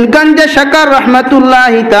ফরিদউদ্দিন গঞ্জে শাকার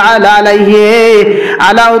রহমাতুল্লাহি তাআলা আলাইহি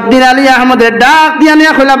আলাউদ্দিন আলী আহমদের ডাক দিয়া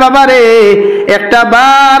নিয়া কইলা, বাবা রে একটা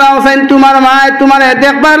বার আওসাইন তোমার মায় তোমারে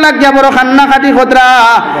দেখবার লাগিয়া বড় খান্না খাটি খতরা।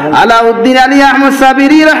 আলাউদ্দিন আলী আহমদ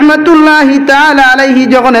সাবিরি রহমাতুল্লাহি তাআলা আলাইহি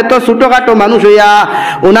যখন এত ছোটখাটো মানুষ হইয়া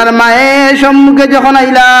ওনার মায়ের সম্মুখে যখন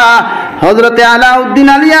আইলা, হযরতে আলাউদ্দিন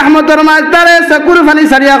আলী আহমদের মায় তারে সাকুর ফানি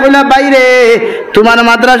সারিয়া কইলা, বাইরে তোমার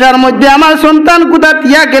মাদ্রাসার মধ্যে আমার সন্তান কুতা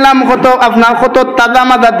দিয়া গেলাম, কত আপনার কত তাজা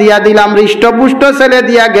মাজা দিয়া দিলাম, হৃষ্টপুষ্ট ছেলে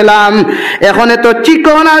দিয়া গেলাম, এখন এত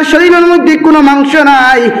চিকন আর শরীরের মধ্যে কোনো মাংস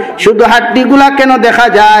নাই, শুধু হাড্ডিগুলা কেন দেখা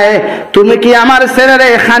যায়? তুমি কি আমার ছেলেরে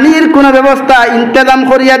খানির কোনো ব্যবস্থা ইন্তজাম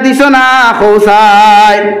করিয়া দিছো না?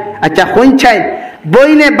 খোসাই আচ্ছা কইছাই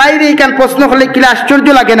বইনে বাইরে কেন প্রশ্ন করলে কি আশ্চর্য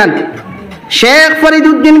লাগে না? শেখ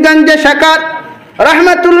ফরিদউদ্দিন গঞ্জে শাকার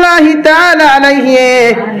রহমাতুল্লাহি তাআলা আলাইহি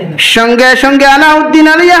সঙ্গে সঙ্গে আলাউদ্দিন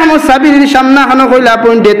আলী আহমদ সাবিরির সামনে খানো কইলা,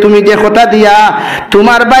 পন্ডে তুমি যে কথা দিয়া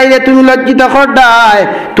তোমার বাইরে তুমি লজ্জিত করডায়,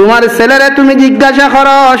 তোমার ছেলেরে তুমি জিজ্ঞাসা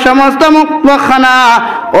করো সমস্ত মুখখানা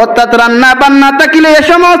অর্থাৎ রান্না বান্না তাকিলে এ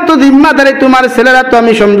সমস্ত জিম্মাদারি তোমার ছেলেরা তো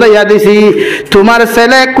আমি সমঝাইয়া দিছি, তোমার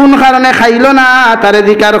ছেলে কোন কারণে খাইল না তার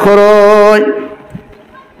অধিকার করো।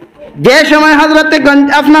 যে সময় হযরতে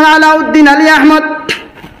আপনার আলাউদ্দিন আলী আহমদ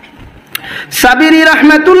সাবিরি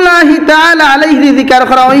রহমাতুল্লাহি তাআলা আলাইহি জিকির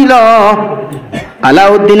করা হইল,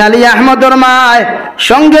 আলাউদ্দিন আলী আহমদর মায়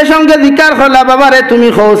সঙ্গে সঙ্গে জিকির করলা, বাবারে তুমি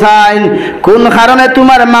খোসাইন কোন কারণে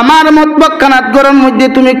তোমার মামার মতবখানাত গরম মধ্যে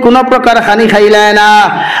তুমি কোন প্রকার খানি খাইলা না?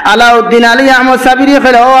 আলাউদ্দিন আলী আহমদ সাবিরি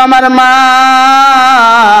কইল, ও আমার মা,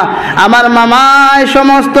 আমার মামায়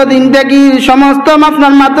সমস্ত জিন্দেগির সমস্ত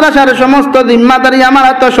আপনার মাদ্রাসার সমস্ত জিম্মাদারি আমার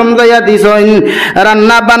হাতে সমঝাইয়া দিছেন,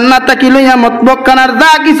 রান্না বান্না তাকি লইয়া মতবখানার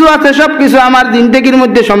যা কিছু আছে সব কিছু আমার জিন্দেগির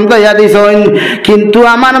মধ্যে সমঝাইয়া দিছেন, কিন্তু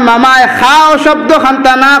আমার মামায় খাও শব্দ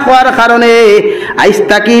খান্তা না খাওয়ার কারণে আজ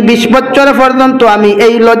তাকি 20 বছর পর্যন্ত আমি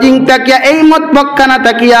এই লজিং তাকিয়া এই মতবখানা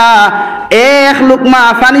তাকিয়া এক লুকমা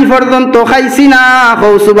পানি পর্যন্ত খাইছি না।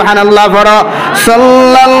 সুবহানাল্লাহ পড়ো।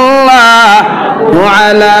 সাল্লাল্লাহু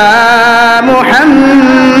আলা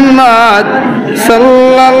মুহাম্মদ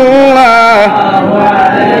সাল্লাল্লাহু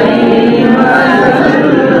আলাইহি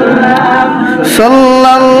ওয়াসাল্লাম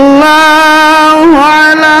সাল্লাল্লাহু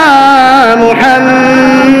আলা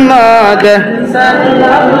মুহাম্মদ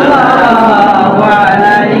সাল্লাল্লাহু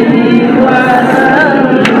আলাইহি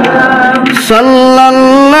ওয়াসাল্লাম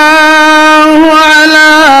সাল্লাল্লাহু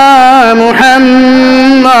আলা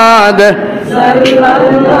মুহাম্মদ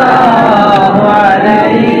সাল্লাল্লাহু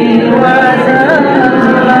আলাইহি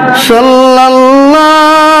ওয়াসাল্লাম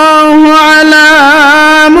সাল্লাল্লাহু আলা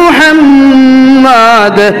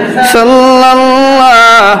মুহাম্মদ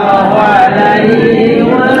সাল্লাল্লাহু আলাইহি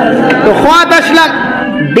ওয়াসাল্লাম। তো খাওয়াত আসলাম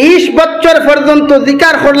 20 বছর পর্যন্ত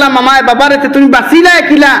জিকার করলাম, মামায় বাবারে তুমি বাঁচিলা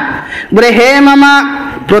কিলা? বলে হে মামা,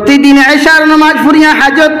 প্রতিদিন এশার নামাজ পড়িয়া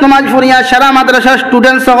হাজত নামাজ পড়িয়া সারা মাদ্রাসার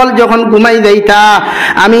স্টুডেন্ট সকল যখন ঘুমাই যাইতা,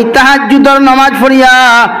 আমি তাহাজ্জুদের নামাজ পড়িয়া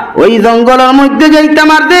ওই জঙ্গলের মধ্যে যাইতাম,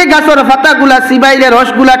 আর যে গাছের পাতাগুলা সিবাইলে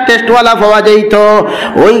রসগুলা টেস্টওয়ালা পাওয়া যাইত,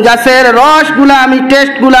 ওই গাছের রসগুলা আমি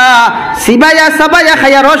টেস্টগুলা সিবাইয়া সাবাইয়া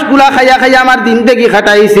খাইয়া রসগুলা খাইয়া খাইয়া আমার জিন্দেগি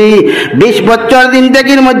খাটাইছি। 20 বছর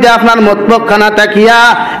জিন্দেগির মধ্যে আপনার মতবখানা তাকিয়া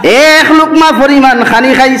এক লুকমা পরিমাণ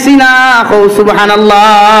খানি খাইছি না।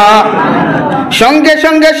 সুবহানাল্লাহ। সঙ্গে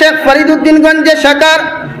সঙ্গে শেখ ফরিদউদ্দিন গঞ্জে শাকার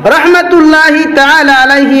রহমাতুল্লাহি তাআলা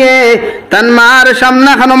আলাইহি তান মার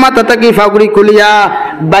সামনা খানো মাথা থেকে ফাগুড়ি খুলিয়া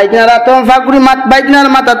বাইকনারা তো ফাগুড়ি বাইকনার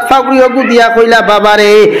মাথাত ফাগুড়ি ওগু দিয়া কইলা,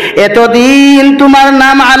 বাবারে এতদিন তোমার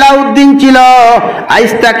নাম আলাউদ্দিন ছিল, আজ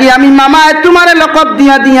তাকি আমি মামা তোমারে লকব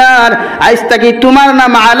দিয়া দিয়ার আজ তাকি তোমার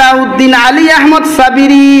নাম আলাউদ্দিন আলী আহমদ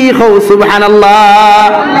সাবিরি। সুবহানাল্লাহ।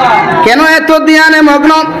 কেন এত দিয়ানে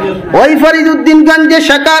মগ্ন? ওই ফরিদউদ্দিন গঞ্জে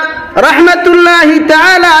শাকার রহমাতুল্লাহি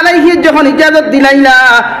তাআলা আলাইহি যখন ইজাজত দিলাইলা,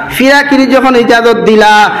 ফিরাকিরি যখন ইজাজত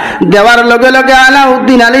দিলা, দেওয়ার লগে লগে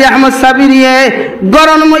আলাউদ্দিন আলী আহমদ সাবিরিয়ে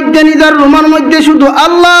গরম মধ্যে নিজের রুমের মধ্যে শুধু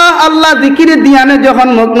আল্লাহ আল্লাহ জিকিরে দিয়ানে যখন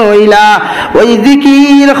মগ্ন হইলা, ওই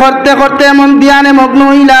জিকির করতে করতে এমন দিয়ানে মগ্ন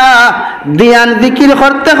হইলা, দিয়ান জিকির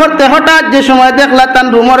করতে করতে হঠাৎ যে সময় দেখলা তান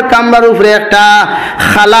রুমের কামবার উপরে একটা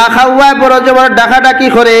খালা খাওয়ায় বড় জবর ডাকাডাকি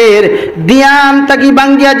করে, দিয়ান তাকি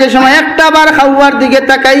বাঙ্গিয়া যে সময় একটা বার খাওয়ার দিকে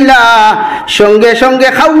তাকাইলা, সঙ্গে সঙ্গে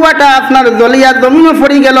খাওয়াটা আপনার দলিয়া জমিনে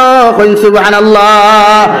পড়ি গেল।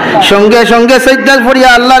 সুবহানাল্লাহ। সঙ্গে সঙ্গে সাজদা পড়িয়া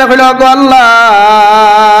আল্লাহরে কইল, গো আল্লাহ,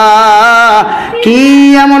 কি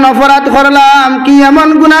এমন অপরাধ করলাম, কি এমন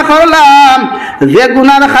গুনাহ করলাম, যে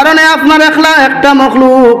গুনার কারণে আপনার একলা একটা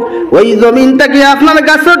মখলুক ওই জমিন থেকে আপনার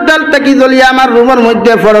গাছের ডাল থেকে জ্বলিয়ে আমার রুমের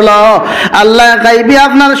মধ্যে পড়ল, আল্লাহ গাইবি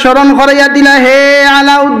আপনার স্মরণ করাইয়া দিলা, হে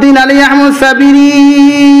আলাউদ্দিন আলী আহমদ সাবিরি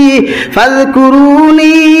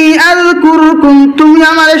ফাযকুরুনি আযকুরকুম, তুমি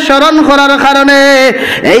আমার স্মরণ করার কারণে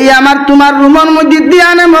এই আমার তোমার রুমের মধ্যে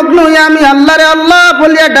ধ্যানে মগ্ন হইয়া আমি আল্লাহরে আল্লাহ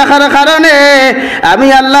বলিয়া ডাকার কারণে আমি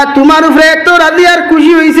আল্লাহ তোমার উপরে এত রাজি আর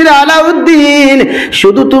খুশি হয়েছিল আলাউদ্দিন।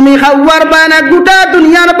 শুধু তুমি খাওয়ার পায় না, গোটা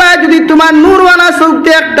দুনিয়ার পায় যদি তোমার নূরওয়ালা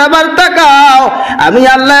চৌকতে একটা বার তাকাও, আমি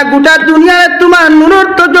আল্লাহ গোটা দুনিয়ার তোমার নূরের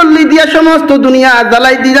তো জ্বলি দিয়া সমস্ত দুনিয়া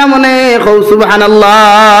জ্বালাই দিরা মনে কও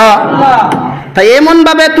সুবহানাল্লাহ। তাই এমন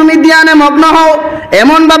ভাবে তুমি ধ্যানে মগ্ন হও,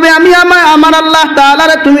 এমন ভাবে আমি আমার আল্লাহ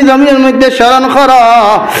তাআলারে তুমি জমিনের মধ্যে স্মরণ করো।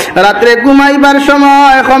 রাত্রে ঘুমাইবার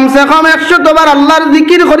সময় কমসে কম 100 বার আল্লাহর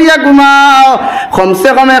জিকির করিয়া ঘুমাও,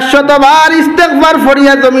 কমসে কম 100 বার ইস্তেগফার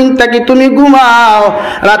করিয়া জমিনটাকে তুমি ঘুমাও।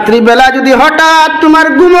 রাত্রি বেলা যদি হঠাৎ তোমার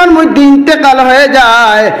ঘুমের মধ্যে ইন্তেকাল হয়ে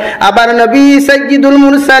যায়, আবার নবী সাইয়্যিদুল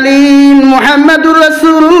মুরসালিন মুহাম্মদুর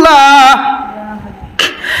রাসূলুল্লাহ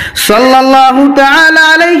সাল্লাল্লাহু তাআলা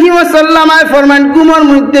আলাইহি ওয়াসাল্লাম ফরমান, ঘুমের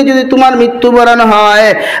মধ্যে যদি তোমার মৃত্যুবরণ হয়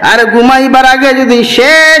আর ঘুমাইবার আগে যদি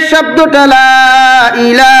শেষ শব্দটা লা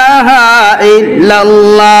ইলাহা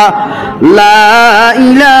ইল্লাল্লাহ, লা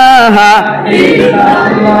ইলাহা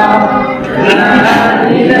ইল্লাল্লাহ,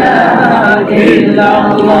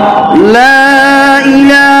 লা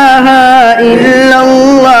ইলাহা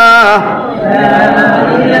ইল্লাল্লাহ,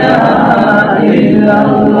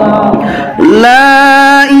 লা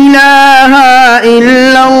ইলাহা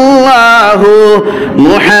ইল্লাল্লাহ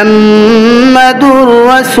মুহাম্মাদুর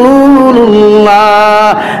রাসূলুল্লাহ,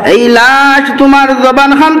 এই লাশ তোমার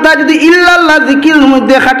জবান খানটা যদি ইল্লাল্লাহ জিকিরের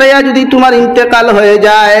মধ্যে খাটাইয়া যদি তোমার ইন্তেকাল হয়ে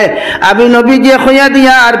যায়, আমি নবী যে কইয়া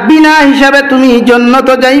দিয়া আর বিনা হিসাবে তুমি জান্নাত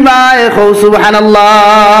যাইবা, কও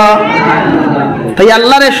সুবহানাল্লাহ। তাই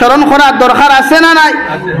আল্লাহরে স্মরণ করার দরকার আছে না নাই?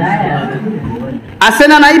 আছে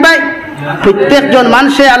না নাই ভাই? প্রত্যেকজন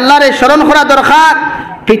মানুষে আল্লাহরে স্মরণ করা দরকার।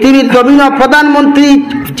 পৃথিবীর জমিন প্রধানমন্ত্রী,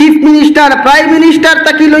 চিফ মিনিস্টার, প্রাইম মিনিস্টার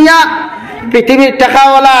তাকি লইয়া পৃথিবীর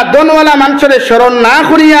টাকাওয়ালা দনওয়ালা মানুষের স্মরণ না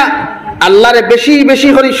করিয়া আল্লাহরে বেশি বেশি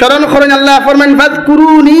করে স্মরণ করেন। আল্লাহ ফরমান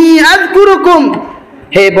ফাযকুরুনি আযকুরকুম,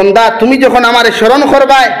 হে বান্দা তুমি যখন আমারে স্মরণ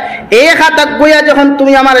করবাই, এক হাত গইয়া যখন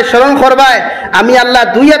তুমি আমারে স্মরণ করবাই, আমি আল্লাহ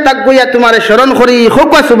 2 হাত গইয়া তোমারে স্মরণ করি,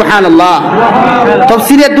 হোক সুবহানাল্লাহ।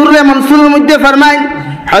 তাফসীরে দুররে মনসুরের মধ্যে ফরমায়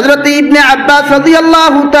হযরত ইবনে আব্বাস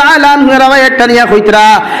রাদিয়াল্লাহু তাআলা আনহু রাওয়ায়াত টানিয়া কইতরা,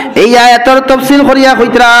 এই আয়াতের তাফসীর করিয়া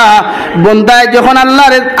কইতরা, বান্দায় যখন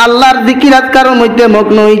আল্লাহর জিকির আজকারের মধ্যে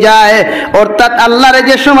মগ্ন হয়ে যায়, অর্থাৎ আল্লাহরে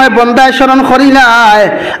যে সময় বান্দায় স্মরণ করিলায়,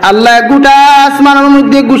 আল্লাহ গোটা আসমানের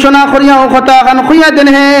মধ্যে ঘোষণা করিয়া ও কথা খান কইয়া দেন,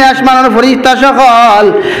 হে আসমানের ফেরেশতা সকল,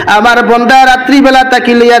 আমার বান্দা রাত্রি বেলা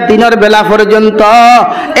তাকি লইয়া দিনের বেলা পর্যন্ত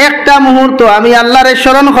একটা মুহূর্ত আমি আল্লাহরে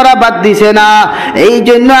স্মরণ করা বাদ দিছে না। এই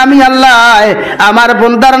জন্য আমি আল্লাহ আমার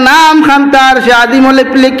বান্দার নাম খান্তার সে আদিমলে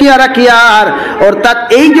লেখিয়া রাখিয়ার, অর্থাৎ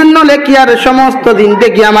এই জন্য লেখিয়ার সমস্ত দিন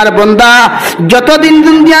দেখি আমার বান্দা যতদিন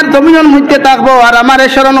দুনিয়ার জমিনের মধ্যে থাকবো আর আমারে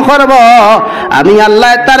স্মরণ করব, আমি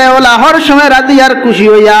আল্লাহ তারে ওলাহর সময় রাজি আর খুশি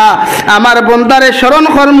হইয়া আমার বান্দারে স্মরণ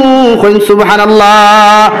করমু, কইন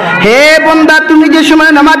সুবহানাল্লাহ। হে বান্দা তুমি যে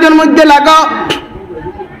সময় নামাজের মধ্যে লাগাও,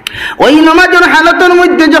 ওই নামাজের হালতের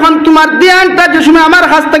মধ্যে যখন তোমার ধ্যানটা যে সময় আমার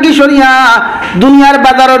কাছ থেকে সরিয়া দুনিয়ার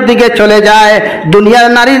বাজারের দিকে চলে যায়, দুনিয়ার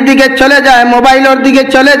নারীর দিকে চলে যায়, মোবাইলের দিকে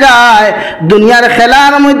চলে যায়, দুনিয়ার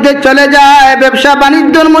খেলার মধ্যে চলে যায়, ব্যবসা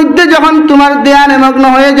বাণিজ্যের মধ্যে যখন তোমার ধ্যানে মগ্ন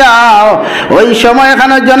হয়ে যাও, ওই সময়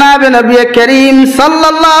এখানে জনাবে নবী করিম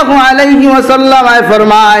সাল্লাল্লাহু আলাইহি ওয়াসাল্লাম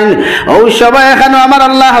ফরমাইন, ওই সময় এখানে আমার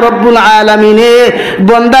আল্লাহ রব্বুল আলামিনে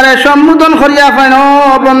বান্দারে সম্বোধন করিয়া কইন, ও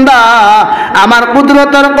বান্দা আমার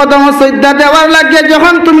কুদরতের কদম সজদা দেওয়ার লাগে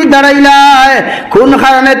যখন তুমি দাঁড়াইলাই, কোন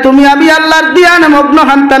কারণে তুমি আমি আল্লাহর ধ্যানে মগ্ন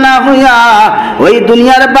খান্তা না হইয়া ওই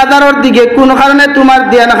দুনিয়ার বাজারের দিকে কোন কারণে তোমার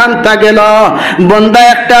ধ্যান খান্তা গেল? বান্দা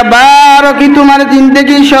একটা বার কি তোমার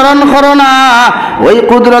জিন্দেগি স্মরণ করো না? ওই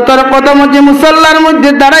কুদরতের কদম যে মুসল্লার মধ্যে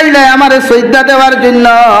দাঁড়াইলাই আমার সজদা দেওয়ার জন্য,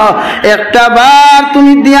 একটা বার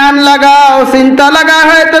তুমি ধ্যান লাগাও, চিন্তা লাগা,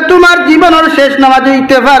 হয়তো তোমার জীবনের শেষ নামাজ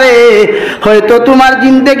হইতে পারে, হয়তো তোমার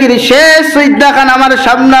জিন্দেগির শেষ সজদা খান আমার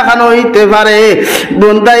সামনা খানো হইতে পারে।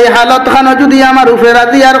 বন্দা এই হালত খানো যদি আমার উপরে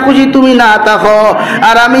রাজি আর খুশি তুমি না থাকো,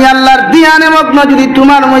 আর আমি আল্লাহর ধ্যানে মগ্ন যদি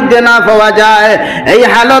তোমার মধ্যে না পাওয়া যায়, এই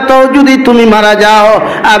হালতও যদি তুমি মারা যাও,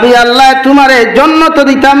 আমি আল্লাহ তোমারে জান্নাত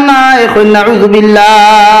দিতাম না, এখন নাউযুবিল্লাহ।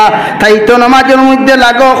 তাই তো নামাজের মধ্যে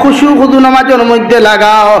লাগো, খুশু খুদু নামাজের মধ্যে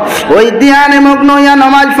লাগাও, ওই ধ্যানে মগ্ন হইয়া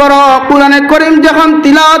নামাজ পড়ো, কোরআনে করিম যখন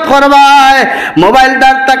তিলাওয়াত করবাই, মোবাইল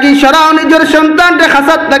দার তাকি সরাও, নিজের সন্তানকে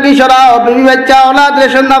খাসাত তাকি সরাও, বিবি বাচ্চা ওলাদ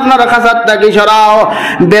রেশন না আপনার খাসাত তাকে সরাও,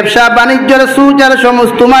 ব্যবসা বাণিজ্যের সুচার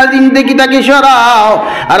সমস্ত তোমার জিন্দেগি তাকে সরাও।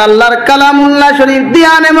 আর আল্লাহর কালামুল্লাহ শরীফ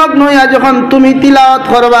ধ্যানে মগ্ন হইয়া যখন তুমি তিলাওয়াত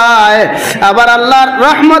করবাই, আবার আল্লাহর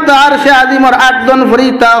রহমত আরশে আজিমর 8 জন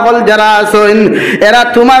ফেরেশতা হল যারা আছেন, এরা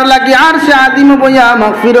তোমার লাগি আরশে আজিম বইয়া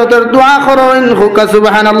মাগফিরাতের দোয়া করেন। হুকা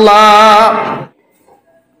সুবহানাল্লাহ।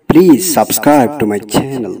 Please subscribe to my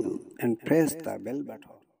channel and press the bell button.